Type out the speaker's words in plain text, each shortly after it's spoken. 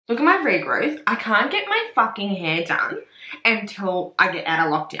Look at my regrowth. I can't get my fucking hair done until I get out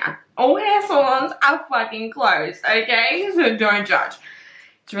of lockdown. All hair salons are fucking closed, okay? So don't judge.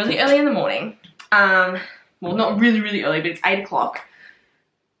 It's really early in the morning. Well, not really early, but it's 8 o'clock.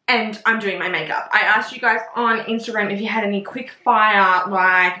 And I'm doing my makeup. I asked you guys on Instagram if you had any quick fire,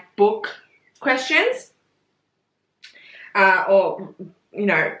 like, book questions. Or, you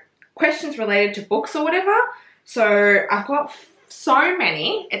know, questions related to books or whatever. So I've got so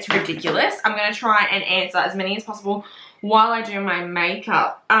many, it's ridiculous. I'm going to try and answer as many as possible while I do my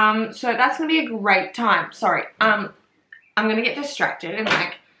makeup. So that's going to be a great time. Sorry, I'm going to get distracted and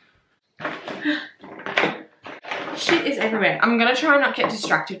like, shit is everywhere. I'm going to try and not get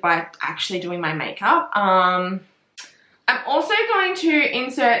distracted by actually doing my makeup. I'm also going to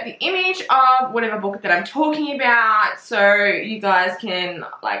insert the image of whatever book that I'm talking about so you guys can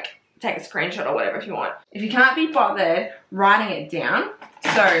like take a screenshot or whatever if you want. If you can't be bothered writing it down,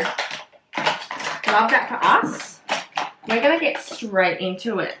 so love that for us. We're gonna get straight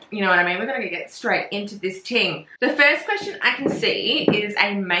into it. You know what I mean? We're gonna get straight into this ting. The first question I can see is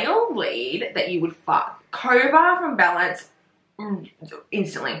a male lead that you would fuck. Kova from Balance,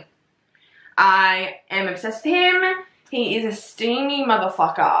 instantly. I am obsessed with him. He is a steamy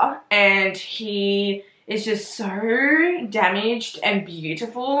motherfucker and he is just so damaged and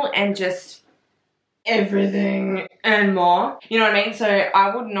beautiful and just everything and more. You know what I mean? So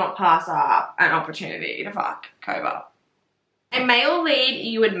I would not pass up an opportunity to fuck Kova. A male lead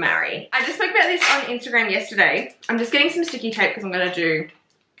you would marry. I just spoke about this on Instagram yesterday. I'm just getting some sticky tape because I'm going to do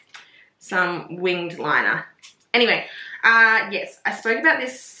some winged liner. Anyway, yes, I spoke about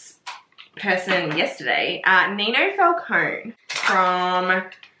this person yesterday. Nino Falcone from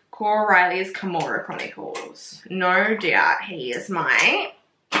Cora Riley's Kimura Chronicles. No doubt he is my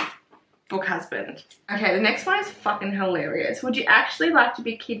book husband. Okay, the next one is fucking hilarious. Would you actually like to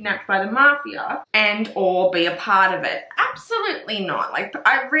be kidnapped by the mafia and or be a part of it? Absolutely not. Like,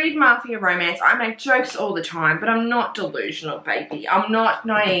 I read mafia romance, I make jokes all the time, but I'm not delusional, baby. I'm not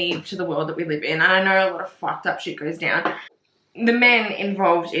naive to the world that we live in, and I know a lot of fucked up shit goes down. The men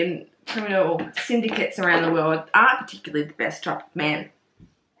involved in criminal syndicates around the world aren't particularly the best type of men.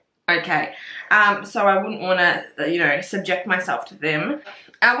 Okay, so I wouldn't want to, you know, subject myself to them.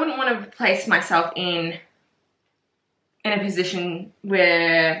 I wouldn't want to place myself in a position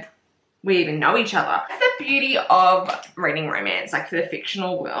where we even know each other. That's the beauty of reading romance, like for the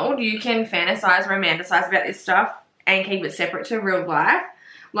fictional world. You can fantasize, romanticize about this stuff and keep it separate to real life.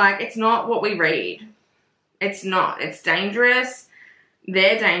 Like, it's not what we read. It's not. It's dangerous.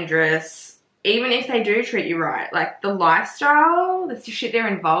 They're dangerous. Even if they do treat you right. Like, the lifestyle, the shit they're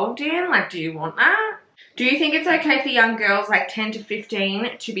involved in, like, do you want that? Do you think it's okay for young girls like 10 to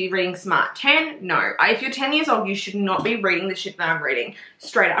 15 to be reading smart? 10? No. If you're 10 years old, you should not be reading the shit that I'm reading.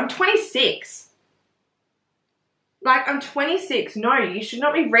 Straight up. I'm 26. Like, I'm 26. No, you should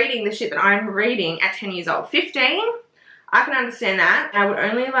not be reading the shit that I'm reading at 10 years old. 15? I can understand that. I would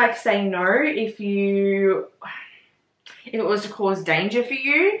only like say no if it was to cause danger for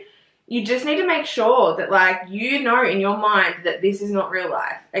you. You just need to make sure that, like, you know in your mind that this is not real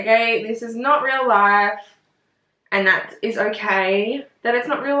life, okay? This is not real life, and that is okay that it's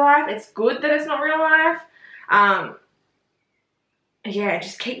not real life. It's good that it's not real life. Yeah,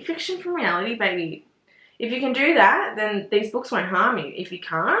 just keep fiction from reality, baby. If you can do that, then these books won't harm you. If you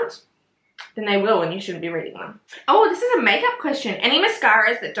can't, then they will, and you shouldn't be reading them. Oh, this is a makeup question. Any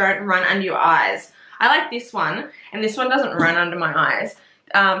mascaras that don't run under your eyes? I like this one, and this one doesn't run under my eyes.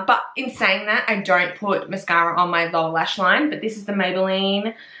 But in saying that, I don't put mascara on my lower lash line, but this is the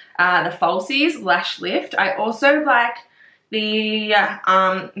Maybelline, the Falsies Lash Lift. I also like the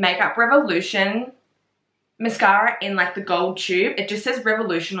Makeup Revolution mascara in like the gold tube. It just says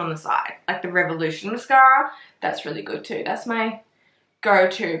Revolution on the side, like the Revolution mascara. That's really good too. That's my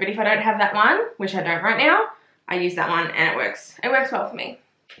go-to. But if I don't have that one, which I don't right now, I use that one and it works. It works well for me.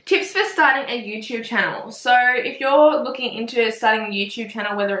 Tips for starting a YouTube channel. So if you're looking into starting a YouTube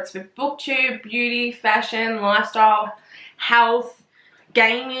channel, whether it's for booktube, beauty, fashion, lifestyle, health,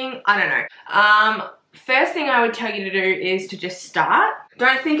 gaming, I don't know. First thing I would tell you to do is to just start.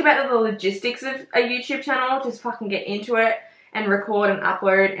 Don't think about the logistics of a YouTube channel. Just fucking get into it and record and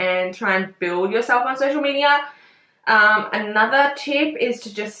upload and try and build yourself on social media. Another tip is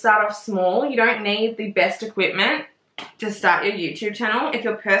to just start off small. You don't need the best equipment to start your YouTube channel. If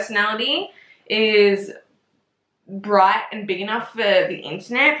your personality is bright and big enough for the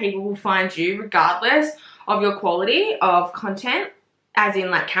internet, people will find you regardless of your quality of content, as in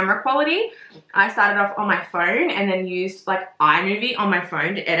like camera quality. I started off on my phone and then used like iMovie on my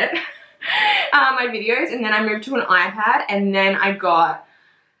phone to edit my videos, and then I moved to an iPad, and then I got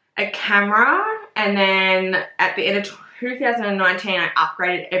a camera, and then at the end of 2019 I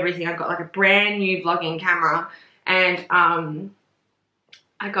upgraded everything. I got like a brand new vlogging camera, and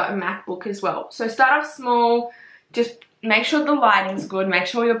I got a MacBook as well. So start off small, just make sure the lighting's good, make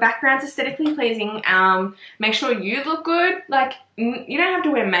sure your background's aesthetically pleasing, make sure you look good. Like, you don't have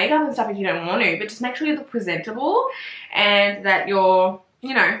to wear makeup and stuff if you don't want to, but just make sure you look presentable and that you're,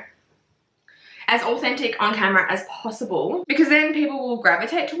 you know, as authentic on camera as possible, because then people will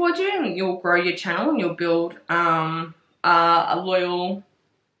gravitate towards you and you'll grow your channel and you'll build a loyal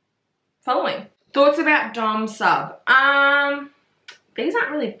following. Thoughts about Dom sub? These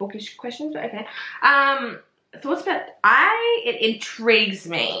aren't really bookish questions, but okay. Thoughts about, it intrigues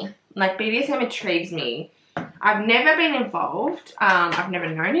me. Like, BDSM intrigues me. I've never been involved. I've never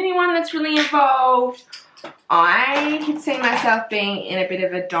known anyone that's really involved. I could see myself being in a bit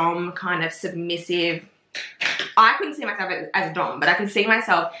of a dom kind of submissive. I couldn't see myself as a dom, but I could see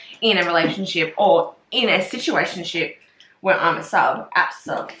myself in a relationship or in a situationship where I'm a sub.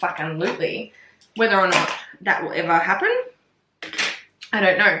 Absolutely. Whether or not that will ever happen, I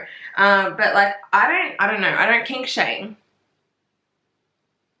don't know. But like, I don't know. I don't kink shame.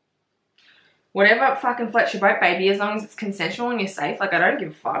 Whatever fucking floats your boat, baby, as long as it's consensual and you're safe. Like, I don't give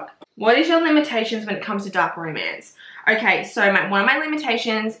a fuck. What is your limitations when it comes to dark romance? Okay, so one of my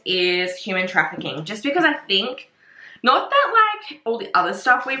limitations is human trafficking. Just because I think, not that like all the other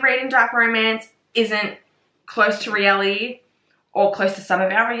stuff we read in dark romance isn't close to reality or close to some of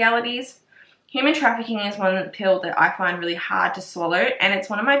our realities. Human trafficking is one pill that I find really hard to swallow, and it's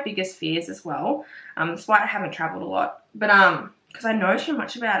one of my biggest fears as well. That's why I haven't traveled a lot. But because I know too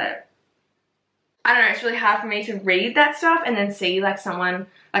much about it. I don't know, it's really hard for me to read that stuff and then see like someone,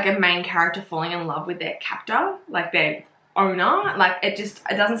 like a main character falling in love with their captor, like their owner. Like, it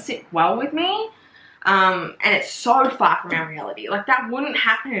doesn't sit well with me. And it's so far from our reality. Like, that wouldn't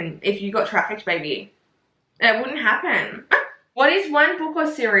happen if you got trafficked, baby. It wouldn't happen. What is one book or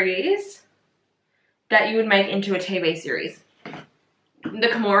series that you would make into a TV series? The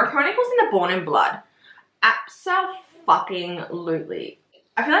Kimura Chronicles and the Born in Blood. Abso-fucking-lutely.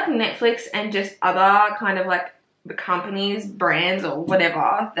 I feel like Netflix and just other kind of like the companies, brands or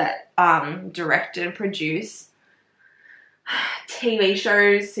whatever that direct and produce TV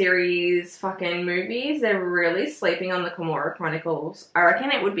shows, series, fucking movies, they're really sleeping on the Kimura Chronicles. I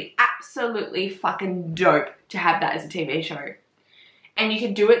reckon it would be absolutely fucking dope to have that as a TV show. And you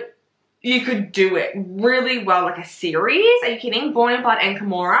could do it really well, like a series. Are you kidding? Born in Blood and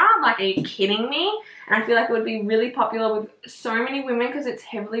Kimura? Like, are you kidding me? And I feel like it would be really popular with so many women because it's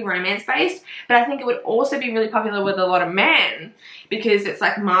heavily romance based. But I think it would also be really popular with a lot of men because it's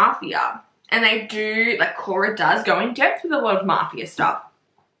like mafia. And they do, like Cora does, go in depth with a lot of mafia stuff.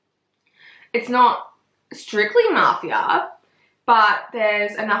 It's not strictly mafia, but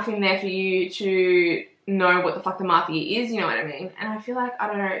there's enough in there for you to know what the fuck the mafia is, you know what I mean? And I feel like, I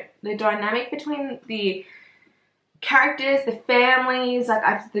don't know, the dynamic between the characters, the families,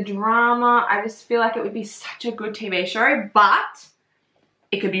 like the drama, I just feel like it would be such a good TV show, but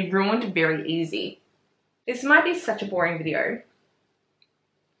it could be ruined very easy. This might be such a boring video.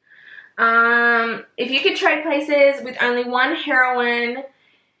 If you could trade places with only one heroine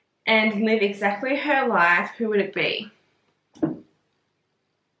and live exactly her life, who would it be?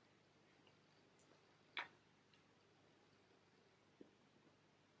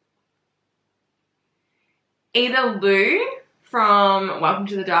 Either Lou from Welcome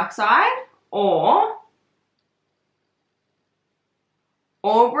to the Dark Side or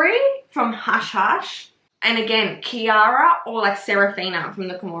Aubrey from Hush Hush. And again, Kiara or like Serafina from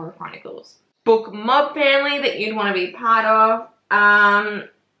the Kimura Chronicles. Book mob family that you'd want to be part of.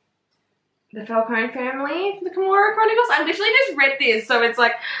 The Falcone family from the Kimura Chronicles. I literally just read this, so it's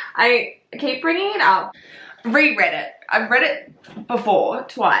like I keep bringing it up. Reread it. I've read it before,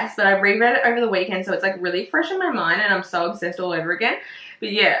 twice, but I reread it over the weekend, so it's like really fresh in my mind and I'm so obsessed all over again.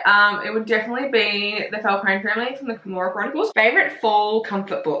 But yeah, it would definitely be the Falcone family from the Kimura Chronicles. Favorite fall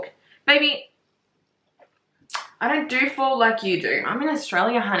comfort book? Baby, I don't do fall like you do. I'm in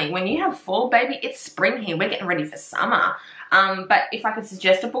Australia, honey. When you have fall, baby, it's spring here. We're getting ready for summer. But if I could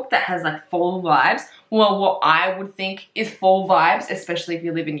suggest a book that has like fall vibes, well, what I would think is fall vibes, especially if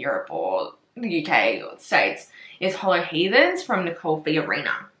you live in Europe or the UK or the States, is Hollow Heathens from Nicole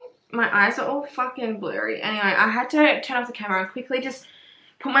Fiorina. My eyes are all fucking blurry. Anyway, I had to turn off the camera and quickly just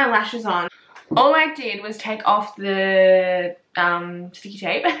put my lashes on. All I did was take off the sticky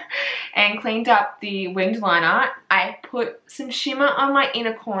tape and cleaned up the winged liner. I put some shimmer on my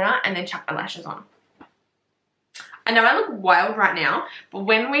inner corner and then chucked my lashes on. I know I look wild right now, but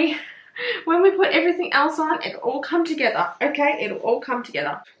when we when we put everything else on, it'll all come together, okay? It'll all come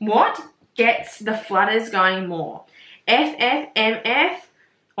together. What gets the flutters going more? FF, MF,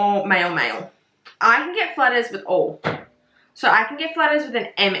 or male, male? I can get flutters with all. So I can get flutters with an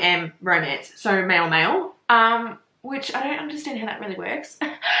MM romance, so male, male, which I don't understand how that really works.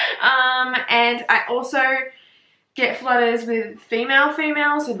 And I also get flutters with female,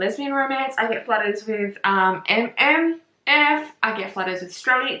 so lesbian romance. I get flutters with MMF. I get flutters with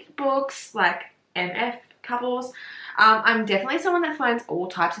straight books, like MF couples. I'm definitely someone that finds all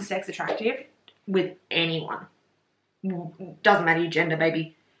types of sex attractive with anyone. Doesn't matter your gender,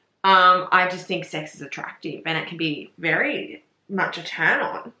 baby. I just think sex is attractive and it can be very much a turn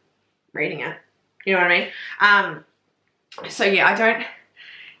on reading it. You know what I mean? So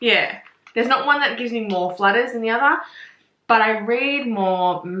yeah, there's not one that gives me more flutters than the other, but I read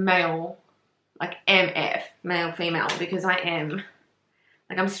more male, like MF, male, female, because I'm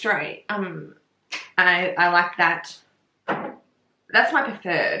straight. I like that. That's my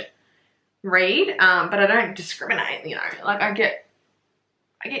preferred read, but I don't discriminate, you know. Like I get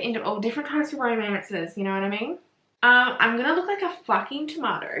into all different types of romances, you know what I mean? I'm gonna look like a fucking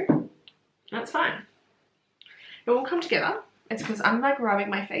tomato. That's fine. It will come together. It's because I'm like rubbing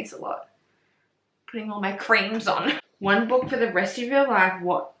my face a lot, putting all my creams on. One book for the rest of your life.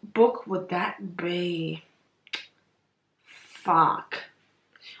 What book would that be? Fuck.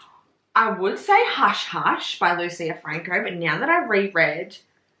 I would say Hush Hush by Lucia Franco, but now that I've reread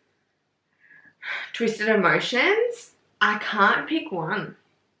Twisted Emotions, I can't pick one.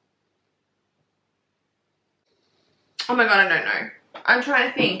 Oh my god, I don't know. I'm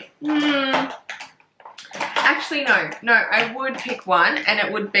trying to think. Actually, no, I would pick one, and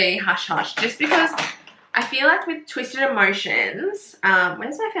it would be Hush Hush, just because I feel like with Twisted Emotions,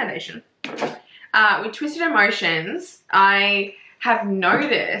 where's my foundation? With Twisted Emotions, I have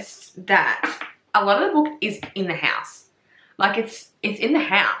noticed that a lot of the book is in the house. Like it's in the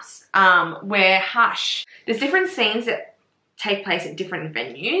house, where Hush, there's different scenes that take place at different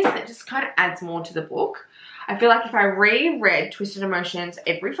venues that just kind of adds more to the book. I feel like if I reread Twisted Emotions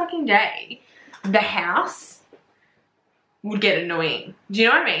every fucking day, the house would get annoying. Do you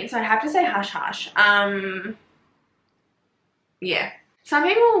know what I mean? So I'd have to say Hush Hush. Yeah. Some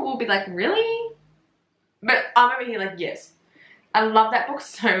people will be like, really? But I'm over here like, yes. I love that book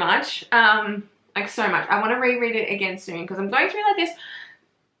so much. Like so much. I want to reread it again soon because I'm going through like this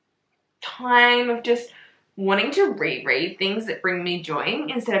time of just wanting to reread things that bring me joy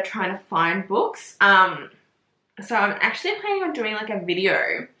instead of trying to find books. So I'm actually planning on doing like a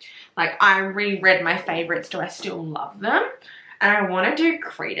video. Like I reread my favorites. Do I still love them? And I want to do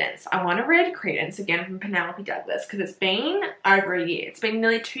Credence. I want to read Credence again from Penelope Douglas because it's been over a year. It's been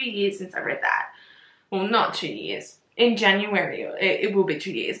nearly 2 years since I read that. Well, not 2 years. In January, it will be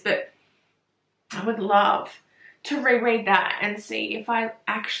 2 years. But I would love to reread that and see if I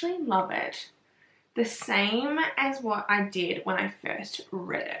actually love it the same as what I did when I first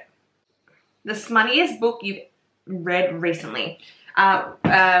read it. The smuttiest book you've read recently.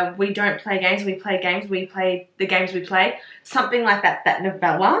 We don't play games, we play games, we play the games we play. Something like that. That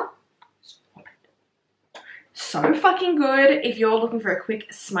novella. So fucking good. If you're looking for a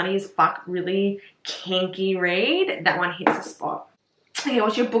quick, smutty as fuck, really kinky read, that one hits the spot. Okay,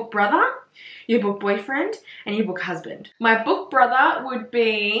 what's your book brother, your book boyfriend, and your book husband? My book brother would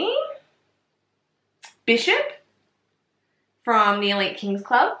be Bishop from the Elite Kings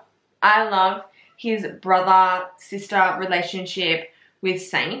Club. I love his brother-sister relationship with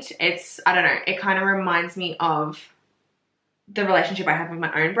Saint. It's, I don't know, it kind of reminds me of the relationship I have with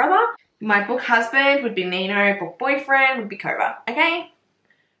my own brother. My book husband would be Nino, book boyfriend would be Cobra, okay?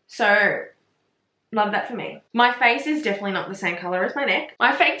 So, love that for me. My face is definitely not the same color as my neck.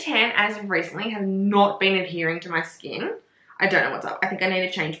 My fake tan, as of recently, has not been adhering to my skin. I don't know what's up. I think I need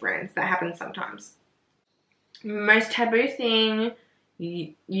to change brands. That happens sometimes. Most taboo thing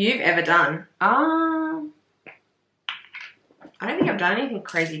you've ever done? I don't think I've done anything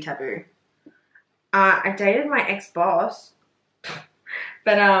crazy taboo. I dated my ex-boss,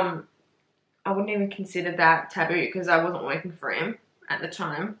 but I wouldn't even consider that taboo because I wasn't working for him at the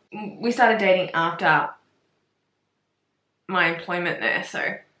time. We started dating after my employment there,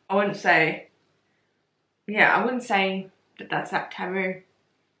 so I wouldn't say, yeah, I wouldn't say that that's that taboo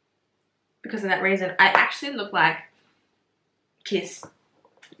because of that reason. I actually look like Kiss,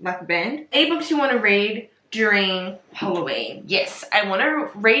 like the band. Ebooks you want to read during Halloween? Yes, I want to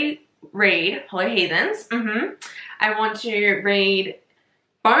read Hollow Heathens. I want to read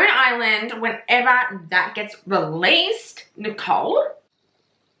Bone Island whenever that gets released. Nicole,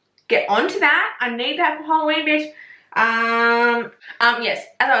 get onto that. I need that for Halloween, bitch. Yes,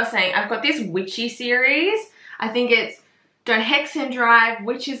 as I was saying, I've got this witchy series. I think it's Don't Hex and Drive,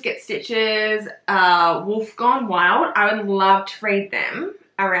 Witches Get Stitches, Wolf Gone Wild. I would love to read them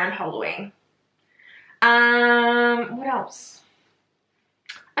around Halloween. What else?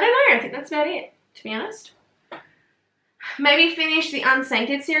 I don't know. I think that's about it, to be honest. Maybe finish the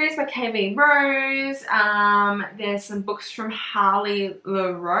Unsainted series by KV Rose. There's some books from Harley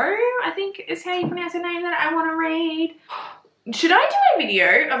Leroux, I think is how you pronounce her name, that I want to read. Should I do a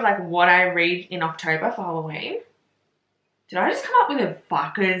video of like what I read in October for Halloween? Did I just come up with a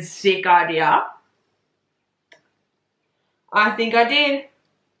fucking sick idea? I think I did.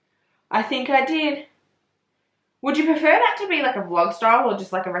 I think I did. Would you prefer that to be like a vlog style or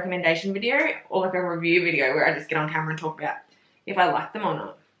just like a recommendation video or like a review video where I just get on camera and talk about if I like them or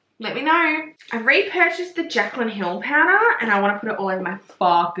not? Let me know. I've repurchased the Jaclyn Hill powder and I want to put it all over my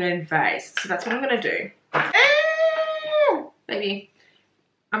fucking face. So that's what I'm going to do. Baby,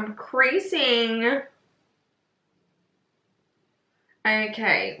 I'm creasing.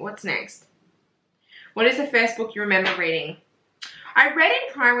 Okay, what's next? What is the first book you remember reading? I read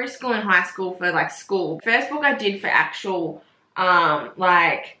in primary school and high school for like school. First book I did for actual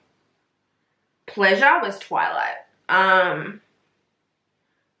like pleasure was Twilight.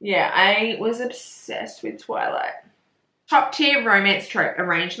 Yeah, I was obsessed with Twilight. Top tier romance trope,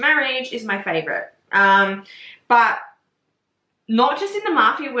 arranged marriage is my favorite. But not just in the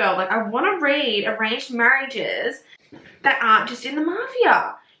mafia world. Like I want to read arranged marriages that aren't just in the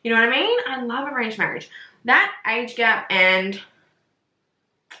mafia. You know what I mean? I love arranged marriage. That age gap and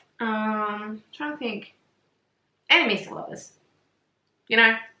trying to think. Enemies to lovers. You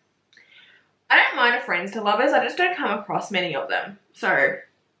know? I don't mind a friends to lovers. I just don't come across many of them. So,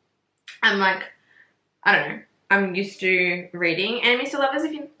 I'm like, I don't know. I'm used to reading enemies to lovers,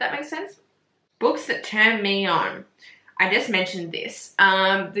 if that makes sense. Books that turn me on. I just mentioned this.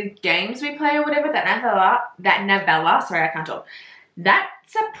 The games we play or whatever, that novella, sorry, I can't talk. That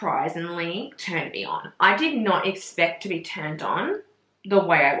surprisingly turned me on. I did not expect to be turned on the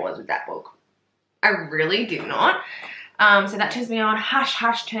way I was with that book. I really did not. So that turns me on. Hush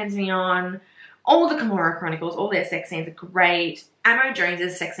Hush turns me on. All the Kimura Chronicles, all their sex scenes are great. Amo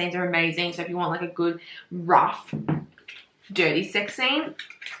Jones's sex scenes are amazing. So if you want like a good, rough, dirty sex scene,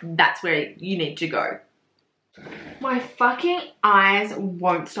 that's where you need to go. My fucking eyes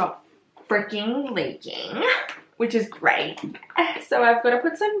won't stop freaking leaking, which is great. So I've got to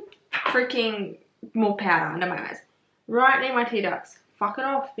put some freaking more powder under my eyes. Right near my tear ducts. Fuck it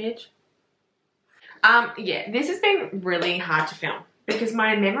off, bitch. Yeah, this has been really hard to film because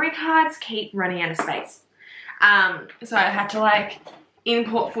my memory cards keep running out of space. So I had to like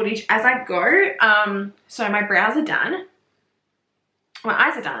import footage as I go. So my brows are done. My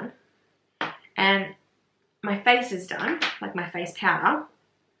eyes are done. And my face is done, like my face powder.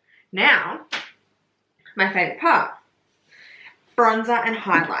 Now, my favorite part, bronzer and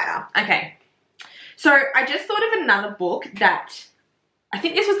highlighter. Okay, so I just thought of another book that, I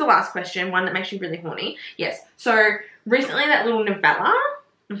think this was the last question, one that makes you really horny. Yes, so recently that little novella,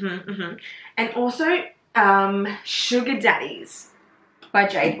 and also Sugar Daddies by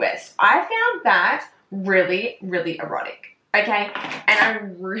Jade West. I found that really, really erotic, okay? And I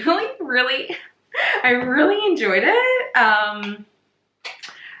really enjoyed it.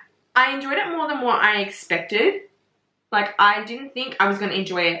 I enjoyed it more than what I expected. Like, I didn't think I was going to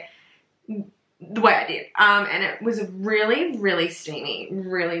enjoy it the way I did. And it was really, really steamy.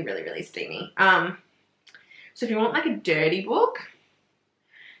 Really steamy. So if you want like a dirty book,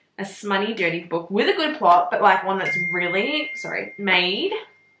 a smutty dirty book with a good plot, but like one that's really, made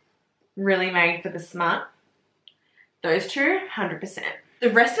for the smut, those two, 100%. The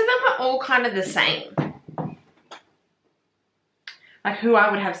rest of them are all kind of the same. Like who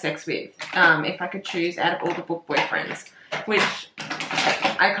I would have sex with if I could choose out of all the book boyfriends. Which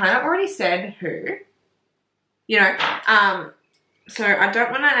I kind of already said who. You know. So I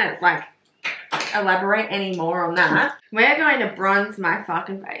don't want to like elaborate any more on that. We're going to bronze my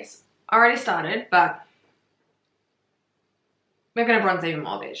fucking face. Already started, but we're going to bronze even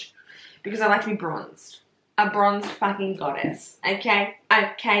more, bitch. Because I like to be bronzed. A bronzed fucking goddess. Okay?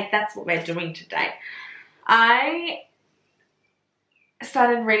 Okay, that's what we're doing today. I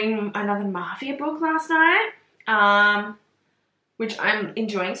started reading another Mafia book last night. Which I'm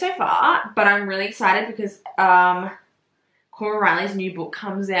enjoying so far. But I'm really excited because Cora Riley's new book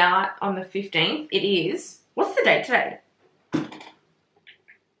comes out on the 15th. It is. What's the date today?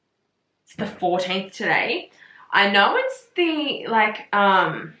 It's the 14th today. I know it's the, like,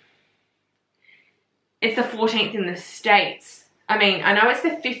 it's the 14th in the States. I mean, I know it's the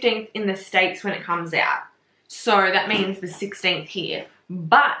 15th in the States when it comes out. So that means the 16th here.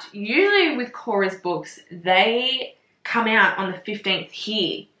 But usually with Cora's books, they come out on the 15th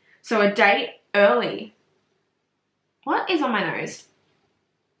here. So a day early. What is on my nose?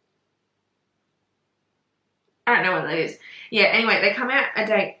 I don't know what that is. Yeah, anyway, they come out a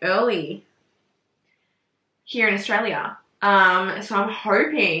day early here in Australia. So I'm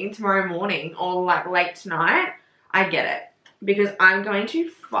hoping tomorrow morning or like late tonight, I get it. Because I'm going to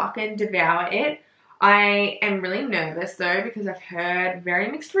fucking devour it. I am really nervous though because I've heard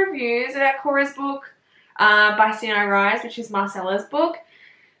very mixed reviews about Cora's book by Sin I Rise, which is Marcella's book.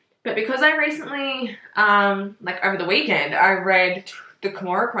 But because I recently, like over the weekend, I read the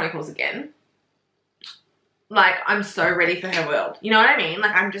Kimura Chronicles again. Like, I'm so ready for her world. You know what I mean?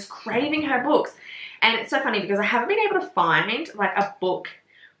 Like, I'm just craving her books. And it's so funny because I haven't been able to find like a book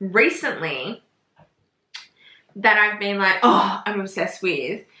recently that I've been like, oh, I'm obsessed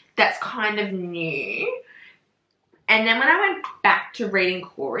with. That's kind of new. And then when I went back to reading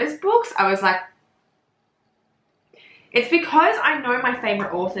Cora's books, I was like, it's because I know my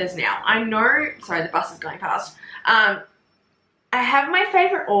favorite authors now. I know, sorry, the bus is going past. I have my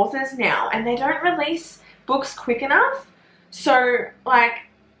favorite authors now and they don't release books quick enough. So, like,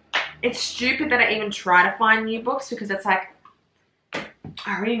 it's stupid that I even try to find new books because it's like,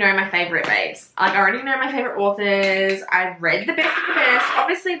 I already know my favorite babes. Like, I already know my favorite authors. I've read the best of the best.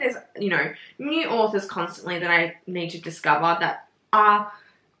 Obviously, there's, you know, new authors constantly that I need to discover that are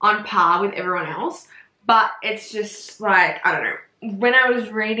on par with everyone else. But it's just like, I don't know. When I was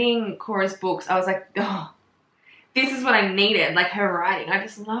reading Cora's books, I was like, oh, this is what I needed. Like, her writing. I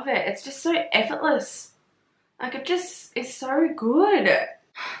just love it. It's just so effortless. Like, it just is so good.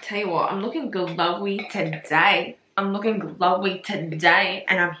 Tell you what, I'm looking glowy today. I'm looking glowy today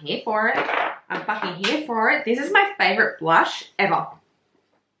and I'm here for it. I'm fucking here for it. This is my favorite blush ever.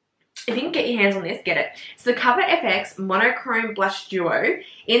 If you can get your hands on this, get it. It's the Cover FX Monochrome Blush Duo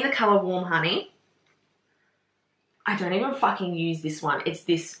in the colour Warm Honey. I don't even fucking use this one. It's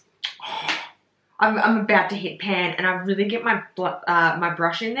this. Oh, I'm about to hit pan and I really get my my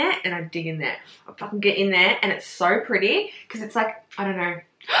brush in there and I dig in there. I fucking get in there and it's so pretty because it's like, I don't know.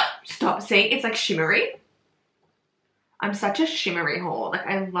 Stop. See, it's like shimmery. I'm such a shimmery whore. Like,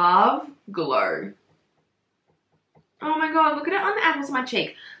 I love glow. Oh my god, look at it on the apples of my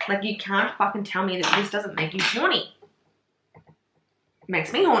cheek. Like, you can't fucking tell me that this doesn't make you horny.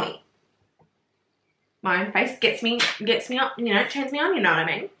 Makes me horny. My own face gets me on, you know, turns me on, you know what I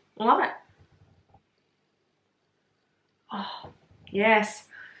mean? I love it. Oh, yes.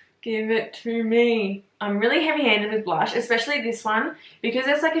 Give it to me. I'm really heavy-handed with blush, especially this one, because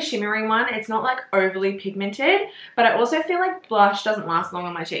it's like a shimmering one. It's not like overly pigmented, but I also feel like blush doesn't last long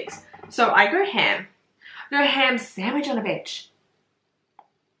on my cheeks. So I go ham. I go ham sandwich on a bitch.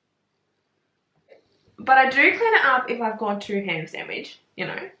 But I do clean it up if I've gone too ham sandwich, you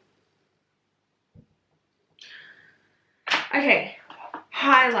know. Okay,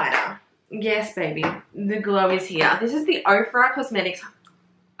 highlighter. Yes, baby. The glow is here. This is the Ofra Cosmetics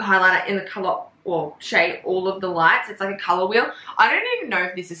highlighter in the colour or shade All of the Lights. It's like a colour wheel. I don't even know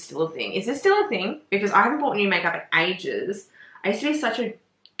if this is still a thing. Is this still a thing? Because I haven't bought new makeup in ages. I used to be such a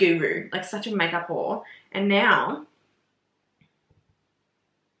guru, like such a makeup whore. And now,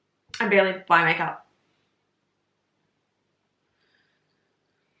 I barely buy makeup.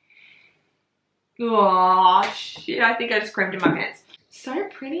 Oh, shit. I think I just creamed in my pants. So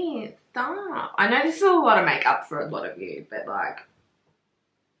pretty. Stop. I know this is a lot of makeup for a lot of you, but like,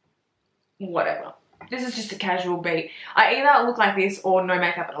 whatever. This is just a casual beat. I either look like this or no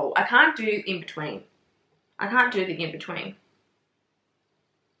makeup at all. I can't do in between. I can't do the in between.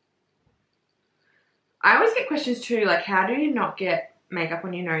 I always get questions too, like, how do you not get makeup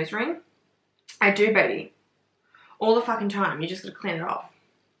on your nose ring? I do, baby. All the fucking time. You just gotta clean it off.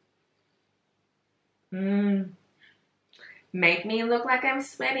 Make me look like I'm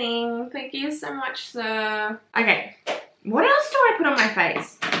sweating. Thank you so much, sir. Okay. What else do I put on my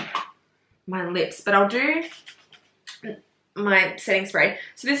face? My lips. But I'll do my setting spray.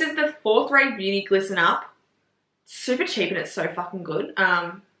 So this is the 4th Ray Beauty Glisten Up. Super cheap and it's so fucking good.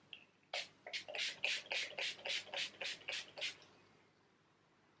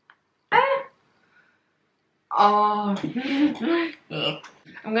 Oh, yeah.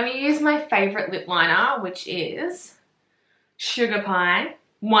 I'm going to use my favourite lip liner, which is Sugar Pie.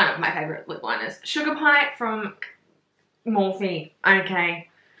 One of my favourite lip liners. Sugar Pie from Morphe. Okay.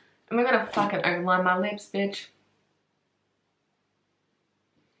 Am I going to fucking overline my lips, bitch?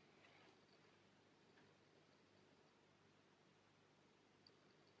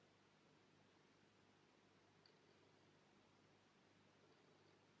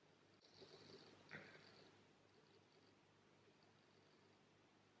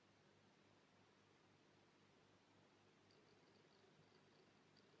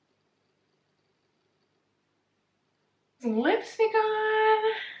 Some lipstick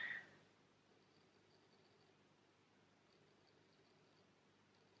on.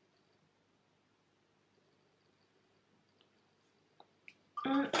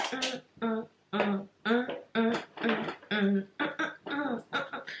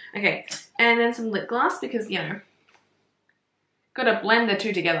 Okay, and then some lip gloss because, you know, gotta blend the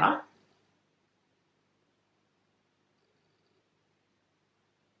two together.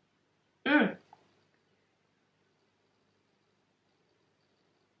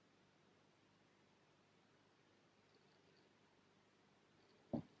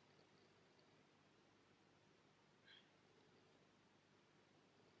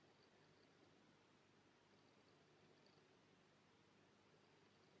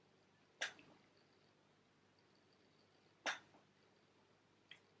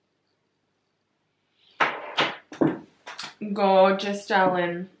 Gorgeous,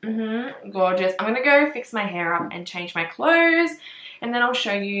 darling. Gorgeous. I'm gonna go fix my hair up and change my clothes, and then I'll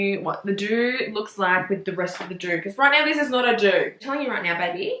show you what the do looks like with the rest of the do, because right now this is not a do. I'm telling you right now,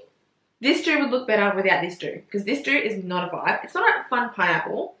 baby, this do would look better without this do, because this do is not a vibe. It's not a fun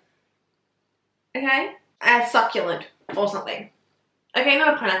pineapple. Okay? A succulent or something. Okay,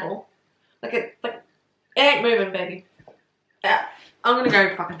 not a pineapple. Like it ain't moving, baby. Yeah. I'm gonna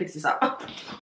go fucking fix this up.